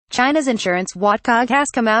China's insurance watcog has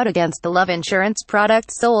come out against the love insurance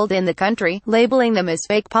products sold in the country, labeling them as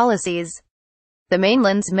fake policies. The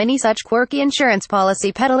mainland's many such quirky insurance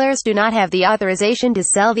policy peddlers do not have the authorization to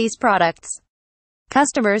sell these products.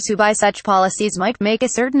 Customers who buy such policies might make a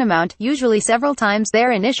certain amount, usually several times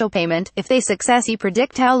their initial payment, if they successfully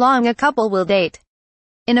predict how long a couple will date.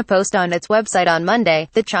 In a post on its website on Monday,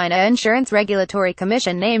 the China Insurance Regulatory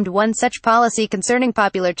Commission named one such policy concerning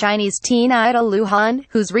popular Chinese teen idol Lu Han,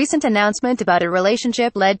 whose recent announcement about a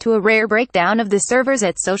relationship led to a rare breakdown of the servers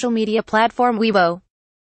at social media platform Weibo.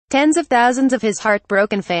 Tens of thousands of his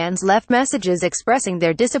heartbroken fans left messages expressing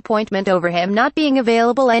their disappointment over him not being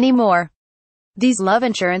available anymore. These love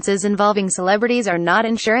insurances involving celebrities are not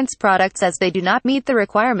insurance products as they do not meet the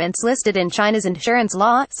requirements listed in China's insurance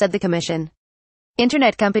law, said the commission.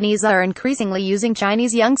 Internet companies are increasingly using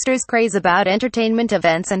Chinese youngsters' craze about entertainment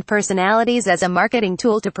events and personalities as a marketing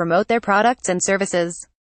tool to promote their products and services.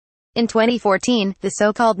 In 2014, the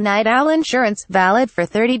so-called Night Owl insurance, valid for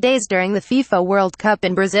 30 days during the FIFA World Cup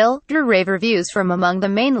in Brazil, drew rave reviews from among the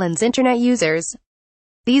mainland's internet users.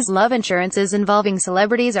 These love insurances involving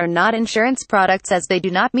celebrities are not insurance products as they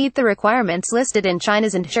do not meet the requirements listed in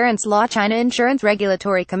China's insurance law. China Insurance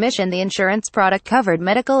Regulatory Commission. The insurance product covered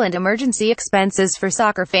medical and emergency expenses for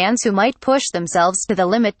soccer fans who might push themselves to the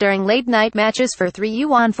limit during late-night matches for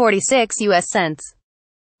 $3.46.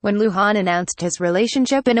 When Lu Han announced his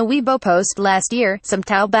relationship in a Weibo post last year, some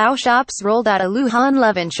Taobao shops rolled out a Lu Han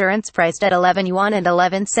love insurance priced at 11 yuan and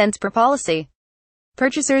 11 cents per policy.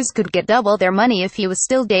 Purchasers could get double their money if he was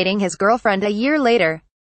still dating his girlfriend a year later.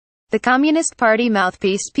 The Communist Party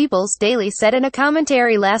mouthpiece People's Daily said in a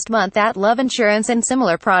commentary last month that love insurance and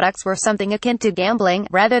similar products were something akin to gambling,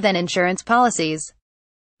 rather than insurance policies.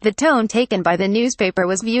 The tone taken by the newspaper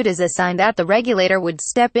was viewed as a sign that the regulator would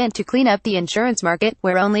step in to clean up the insurance market,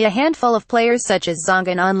 where only a handful of players such as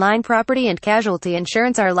Zongan Online Property and Casualty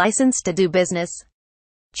Insurance are licensed to do business.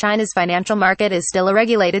 China's financial market is still a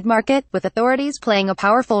regulated market, with authorities playing a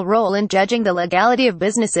powerful role in judging the legality of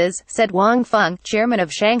businesses, said Wang Feng, chairman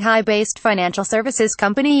of Shanghai-based financial services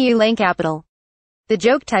company Yulane Capital. The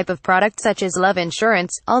joke type of product such as love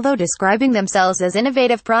insurance, although describing themselves as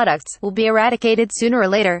innovative products, will be eradicated sooner or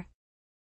later.